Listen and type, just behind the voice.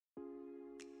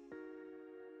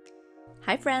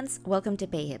Hi friends, welcome to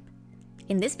Payhip.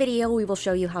 In this video, we will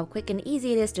show you how quick and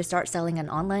easy it is to start selling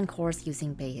an online course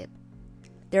using Payhip.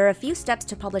 There are a few steps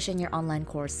to publishing your online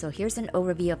course, so here's an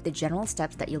overview of the general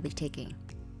steps that you'll be taking.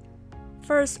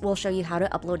 First, we'll show you how to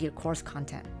upload your course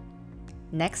content.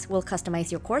 Next, we'll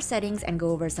customize your course settings and go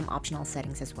over some optional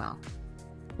settings as well.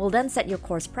 We'll then set your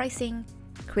course pricing,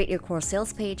 create your course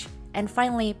sales page, and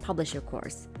finally, publish your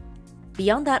course.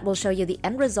 Beyond that, we'll show you the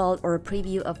end result or a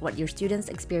preview of what your students'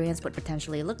 experience would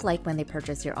potentially look like when they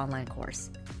purchase your online course.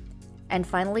 And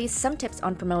finally, some tips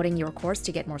on promoting your course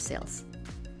to get more sales.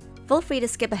 Feel free to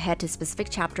skip ahead to specific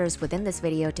chapters within this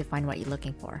video to find what you're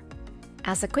looking for.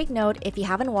 As a quick note, if you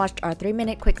haven't watched our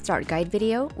 3-minute quick start guide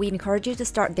video, we encourage you to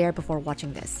start there before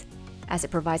watching this, as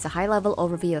it provides a high-level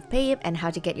overview of Payhip and how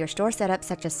to get your store set up,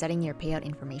 such as setting your payout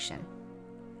information.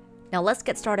 Now let's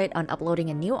get started on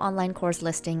uploading a new online course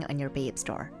listing on your Payhip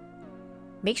store.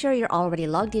 Make sure you're already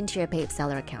logged into your Payhip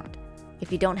seller account. If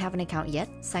you don't have an account yet,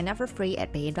 sign up for free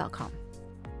at payhip.com.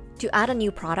 To add a new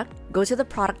product, go to the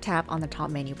Product tab on the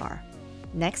top menu bar.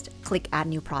 Next, click Add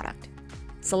New Product.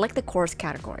 Select the course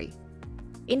category.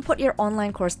 Input your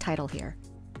online course title here.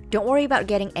 Don't worry about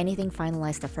getting anything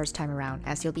finalized the first time around,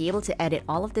 as you'll be able to edit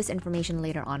all of this information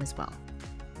later on as well.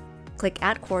 Click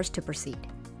Add Course to proceed.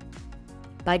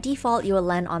 By default, you will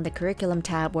land on the Curriculum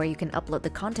tab where you can upload the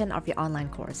content of your online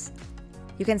course.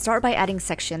 You can start by adding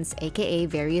sections, aka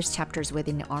various chapters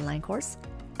within your online course,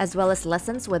 as well as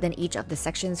lessons within each of the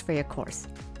sections for your course.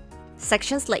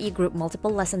 Sections let you group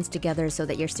multiple lessons together so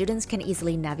that your students can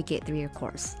easily navigate through your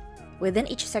course. Within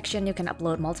each section, you can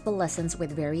upload multiple lessons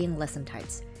with varying lesson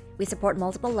types. We support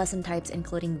multiple lesson types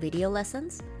including video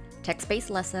lessons, text-based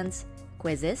lessons,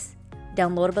 quizzes,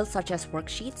 downloadables such as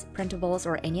worksheets, printables,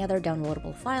 or any other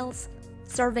downloadable files,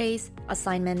 surveys,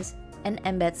 assignments, and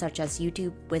embeds such as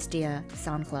YouTube, Wistia,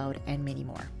 SoundCloud, and many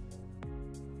more.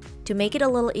 To make it a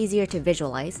little easier to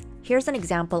visualize, here's an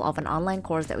example of an online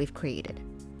course that we've created.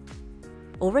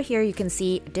 Over here, you can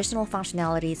see additional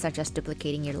functionality such as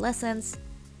duplicating your lessons,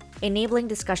 enabling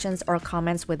discussions or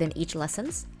comments within each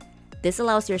lessons. This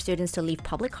allows your students to leave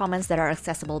public comments that are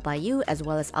accessible by you as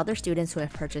well as other students who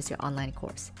have purchased your online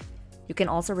course. You can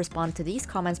also respond to these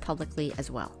comments publicly as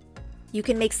well. You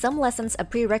can make some lessons a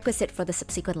prerequisite for the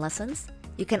subsequent lessons.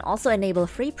 You can also enable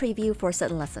free preview for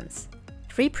certain lessons.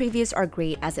 Free previews are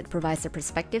great as it provides the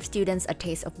prospective students a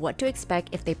taste of what to expect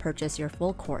if they purchase your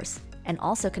full course, and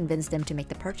also convince them to make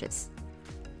the purchase.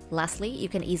 Lastly, you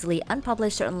can easily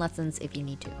unpublish certain lessons if you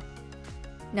need to.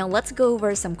 Now let's go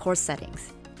over some course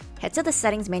settings. Head to the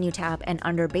Settings menu tab, and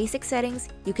under Basic Settings,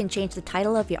 you can change the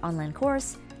title of your online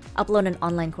course, upload an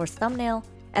online course thumbnail,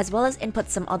 as well as input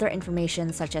some other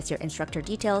information such as your instructor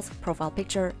details, profile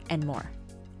picture, and more.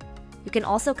 You can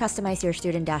also customize your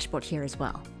student dashboard here as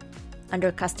well.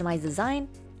 Under Customize Design,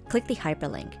 click the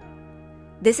hyperlink.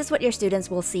 This is what your students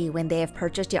will see when they have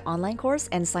purchased your online course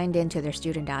and signed in to their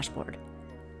student dashboard.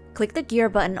 Click the gear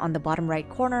button on the bottom right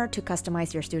corner to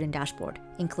customize your student dashboard,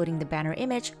 including the banner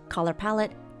image, color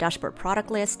palette, dashboard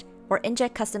product list, or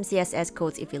inject custom CSS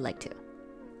codes if you'd like to.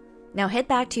 Now head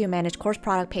back to your Manage Course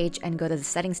Product page and go to the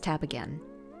Settings tab again.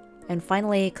 And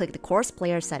finally, click the Course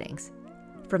Player settings.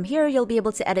 From here, you'll be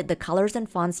able to edit the colors and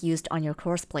fonts used on your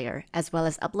course player, as well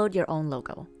as upload your own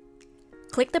logo.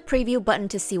 Click the Preview button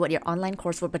to see what your online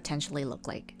course would potentially look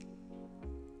like.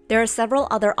 There are several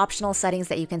other optional settings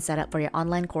that you can set up for your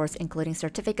online course, including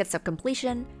certificates of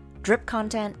completion, drip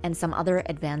content, and some other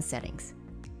advanced settings.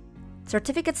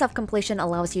 Certificates of completion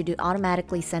allows you to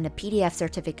automatically send a PDF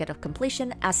certificate of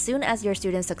completion as soon as your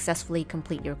students successfully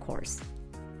complete your course.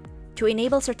 To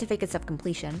enable certificates of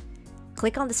completion,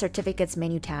 click on the Certificates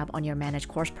menu tab on your Manage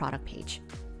Course Product page.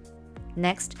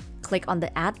 Next, click on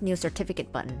the Add New Certificate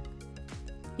button.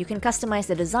 You can customize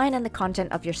the design and the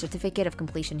content of your certificate of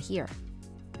completion here.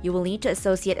 You will need to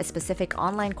associate a specific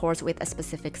online course with a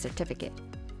specific certificate.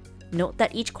 Note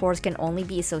that each course can only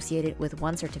be associated with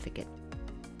one certificate.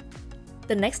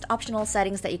 The next optional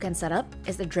settings that you can set up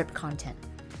is the drip content.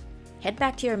 Head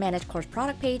back to your Manage Course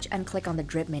Product page and click on the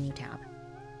Drip menu tab.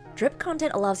 Drip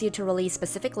content allows you to release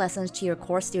specific lessons to your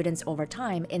course students over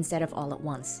time instead of all at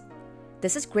once.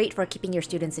 This is great for keeping your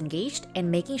students engaged and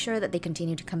making sure that they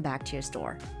continue to come back to your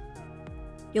store.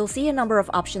 You'll see a number of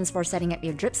options for setting up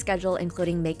your drip schedule,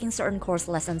 including making certain course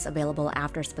lessons available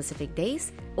after specific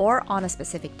days or on a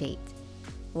specific date.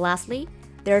 Lastly,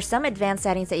 there are some advanced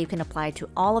settings that you can apply to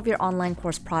all of your online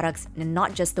course products and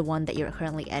not just the one that you're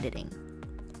currently editing.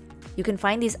 You can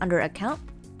find these under Account,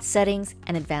 Settings,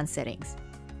 and Advanced Settings.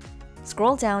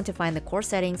 Scroll down to find the course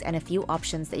settings and a few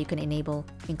options that you can enable,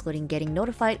 including getting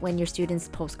notified when your students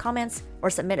post comments or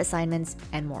submit assignments,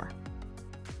 and more.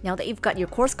 Now that you've got your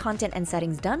course content and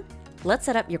settings done, let's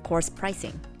set up your course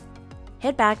pricing.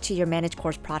 Head back to your Manage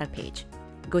Course Product page.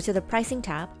 Go to the Pricing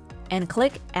tab and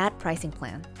click Add Pricing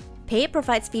Plan. Payhip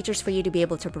provides features for you to be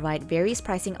able to provide various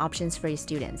pricing options for your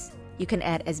students. You can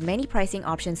add as many pricing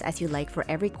options as you like for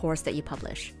every course that you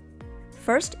publish.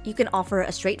 First, you can offer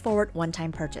a straightforward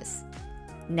one-time purchase.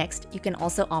 Next, you can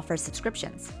also offer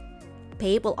subscriptions.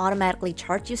 Payhip will automatically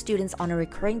charge you students on a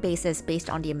recurring basis based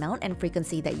on the amount and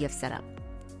frequency that you have set up.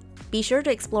 Be sure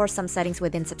to explore some settings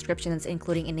within subscriptions,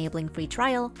 including enabling free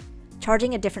trial,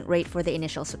 charging a different rate for the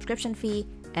initial subscription fee,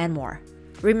 and more.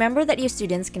 Remember that your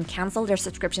students can cancel their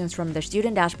subscriptions from their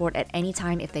student dashboard at any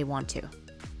time if they want to.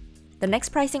 The next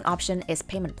pricing option is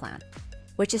Payment Plan,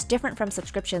 which is different from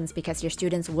subscriptions because your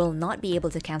students will not be able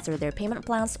to cancel their payment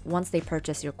plans once they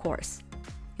purchase your course.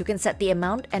 You can set the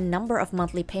amount and number of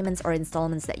monthly payments or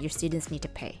installments that your students need to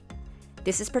pay.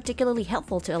 This is particularly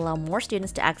helpful to allow more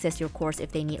students to access your course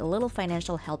if they need a little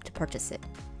financial help to purchase it.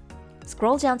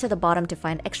 Scroll down to the bottom to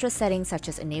find extra settings such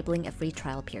as enabling a free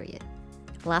trial period.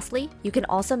 Lastly, you can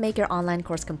also make your online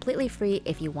course completely free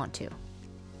if you want to.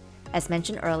 As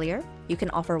mentioned earlier, you can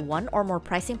offer one or more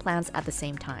pricing plans at the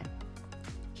same time.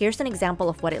 Here's an example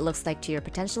of what it looks like to your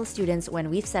potential students when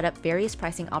we've set up various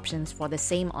pricing options for the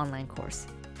same online course.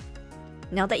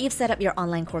 Now that you've set up your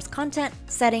online course content,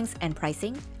 settings, and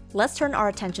pricing, let's turn our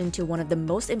attention to one of the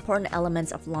most important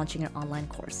elements of launching your online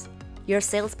course, your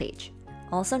sales page,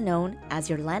 also known as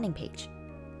your landing page.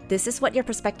 This is what your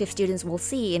prospective students will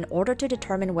see in order to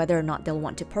determine whether or not they'll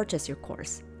want to purchase your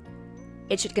course.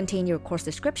 It should contain your course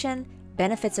description,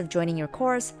 benefits of joining your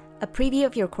course, a preview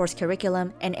of your course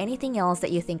curriculum, and anything else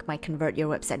that you think might convert your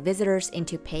website visitors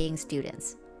into paying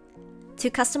students. To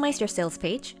customize your sales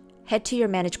page, head to your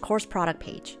Manage Course Product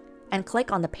page and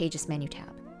click on the Pages menu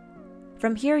tab.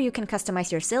 From here, you can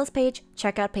customize your sales page,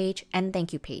 checkout page, and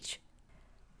thank you page.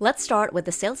 Let's start with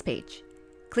the sales page.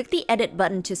 Click the Edit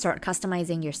button to start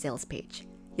customizing your sales page.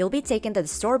 You'll be taken to the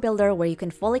Store Builder where you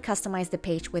can fully customize the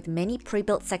page with many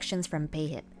pre-built sections from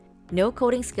Payhip. No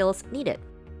coding skills needed.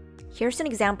 Here's an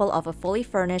example of a fully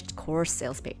furnished course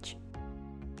sales page.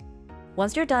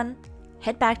 Once you're done,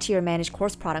 head back to your Manage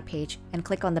Course Product page and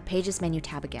click on the Pages menu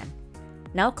tab again.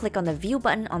 Now click on the View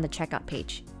button on the checkout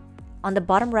page. On the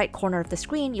bottom right corner of the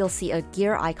screen, you'll see a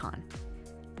gear icon.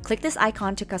 Click this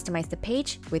icon to customize the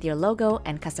page with your logo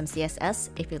and custom CSS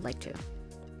if you'd like to.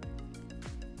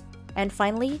 And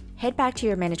finally, head back to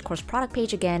your Manage Course Product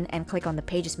page again and click on the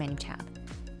Pages menu tab.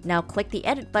 Now click the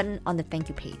Edit button on the Thank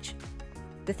You page.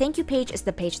 The Thank You page is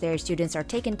the page that your students are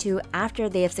taken to after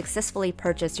they have successfully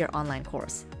purchased your online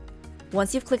course.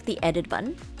 Once you've clicked the Edit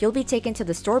button, you'll be taken to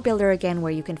the Store Builder again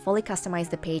where you can fully customize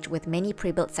the page with many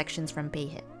pre-built sections from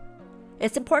Payhip.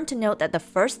 It's important to note that the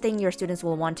first thing your students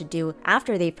will want to do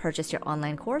after they've purchased your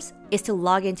online course is to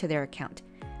log into their account.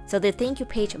 So the Thank You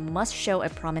page must show a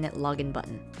prominent login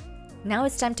button. Now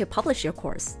it's time to publish your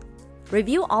course.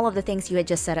 Review all of the things you had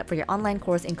just set up for your online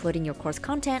course, including your course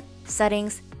content,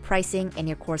 settings, pricing, and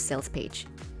your course sales page.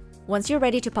 Once you're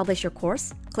ready to publish your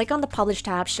course, click on the Publish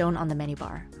tab shown on the menu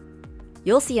bar.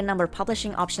 You'll see a number of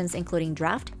publishing options including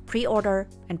Draft, Pre-order,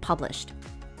 and Published.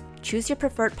 Choose your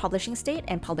preferred publishing state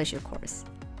and publish your course.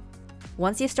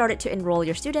 Once you've started to enroll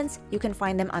your students, you can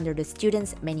find them under the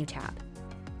Students menu tab.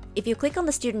 If you click on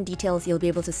the student details, you'll be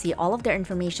able to see all of their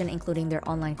information including their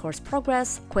online course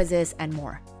progress, quizzes, and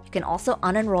more. You can also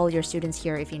unenroll your students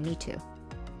here if you need to.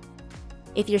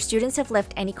 If your students have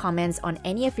left any comments on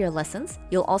any of your lessons,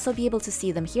 you'll also be able to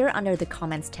see them here under the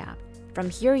Comments tab. From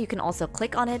here, you can also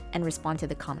click on it and respond to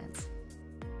the comments.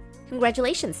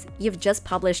 Congratulations! You've just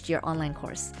published your online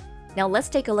course. Now let's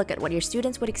take a look at what your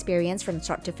students would experience from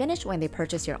start to finish when they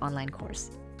purchase your online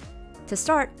course. To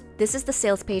start, this is the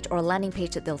sales page or landing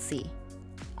page that they'll see.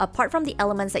 Apart from the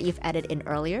elements that you've added in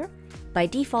earlier, by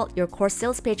default, your course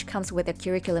sales page comes with a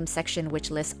curriculum section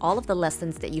which lists all of the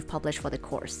lessons that you've published for the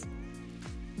course.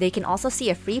 They can also see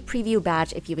a free preview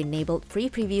badge if you've enabled free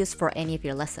previews for any of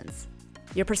your lessons.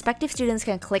 Your prospective students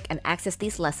can click and access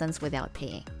these lessons without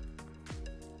paying.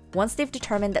 Once they've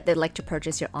determined that they'd like to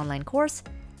purchase your online course,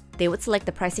 they would select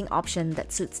the pricing option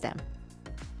that suits them.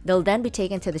 They'll then be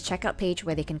taken to the checkout page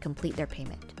where they can complete their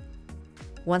payment.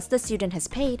 Once the student has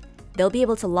paid, they'll be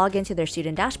able to log into their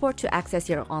student dashboard to access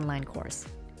your online course.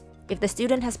 If the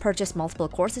student has purchased multiple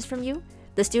courses from you,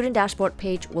 the student dashboard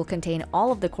page will contain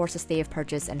all of the courses they have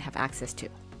purchased and have access to.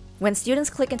 When students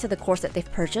click into the course that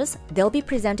they've purchased, they'll be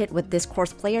presented with this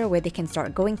course player where they can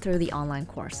start going through the online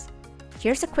course.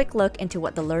 Here's a quick look into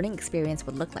what the learning experience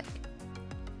would look like.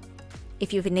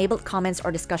 If you've enabled comments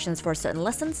or discussions for certain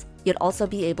lessons, you'd also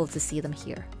be able to see them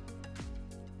here.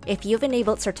 If you've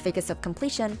enabled certificates of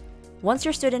completion, Once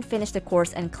your student finished the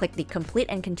course and click the Complete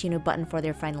and Continue button for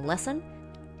their final lesson,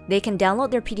 they can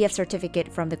download their PDF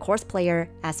certificate from the course player,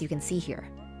 as you can see here.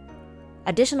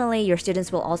 Additionally, your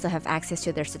students will also have access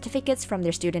to their certificates from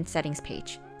their student settings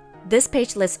page. This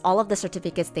page lists all of the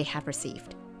certificates they have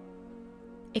received.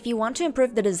 If you want to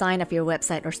improve the design of your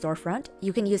website or storefront,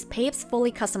 you can use Payhip's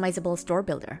fully customizable store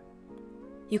builder.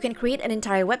 You can create an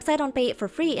entire website on Payhip for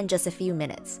free in just a few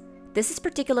minutes. This is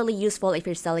particularly useful if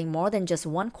you're selling more than just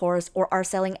one course or are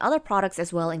selling other products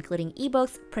as well, including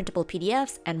ebooks, printable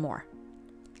PDFs, and more.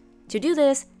 To do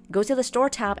this, go to the Store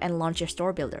tab and launch your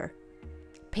store builder.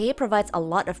 Payhip provides a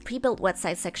lot of pre-built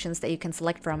website sections that you can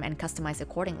select from and customize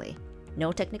accordingly.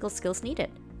 No technical skills needed.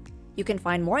 You can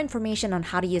find more information on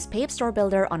how to use Payhip Store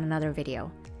Builder on another video.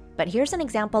 But here's an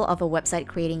example of a website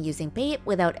creating using Payhip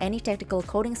without any technical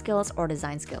coding skills or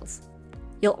design skills.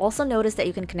 You'll also notice that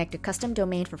you can connect a custom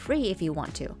domain for free if you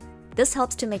want to. This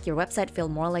helps to make your website feel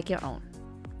more like your own.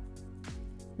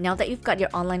 Now that you've got your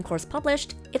online course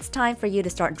published, it's time for you to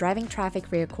start driving traffic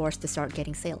for your course to start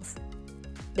getting sales.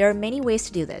 There are many ways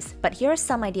to do this, but here are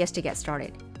some ideas to get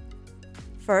started.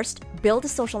 First, build a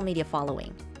social media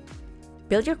following.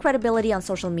 Build your credibility on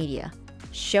social media.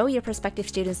 Show your prospective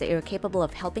students that you're capable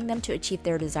of helping them to achieve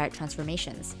their desired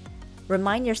transformations.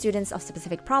 Remind your students of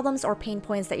specific problems or pain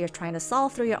points that you're trying to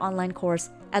solve through your online course,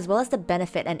 as well as the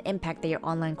benefit and impact that your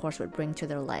online course would bring to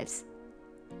their lives.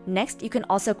 Next, you can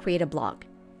also create a blog.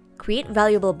 Create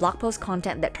valuable blog post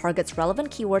content that targets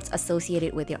relevant keywords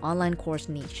associated with your online course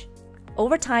niche.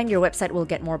 Over time, your website will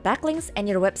get more backlinks and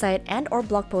your website and/or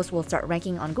blog post will start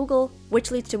ranking on Google,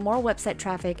 which leads to more website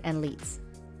traffic and leads.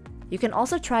 You can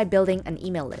also try building an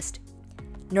email list.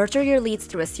 Nurture your leads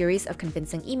through a series of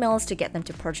convincing emails to get them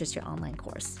to purchase your online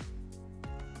course.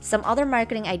 Some other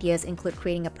marketing ideas include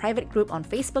creating a private group on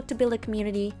Facebook to build a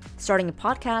community, starting a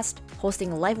podcast,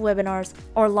 hosting live webinars,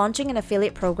 or launching an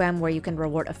affiliate program where you can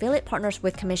reward affiliate partners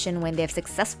with commission when they have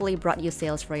successfully brought you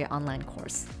sales for your online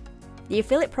course. The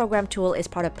affiliate program tool is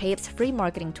part of Payhip's free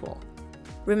marketing tool.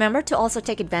 Remember to also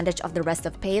take advantage of the rest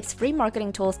of Payhip's free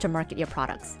marketing tools to market your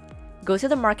products. Go to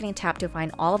the Marketing tab to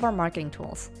find all of our marketing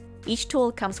tools. Each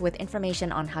tool comes with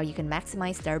information on how you can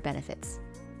maximize their benefits.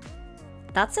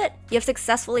 That's it! You have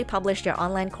successfully published your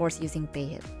online course using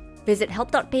Payhip. Visit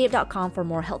help.payhip.com for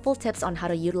more helpful tips on how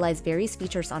to utilize various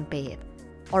features on Payhip,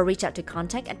 or reach out to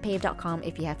contact@payhip.com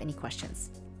if you have any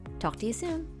questions. Talk to you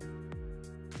soon!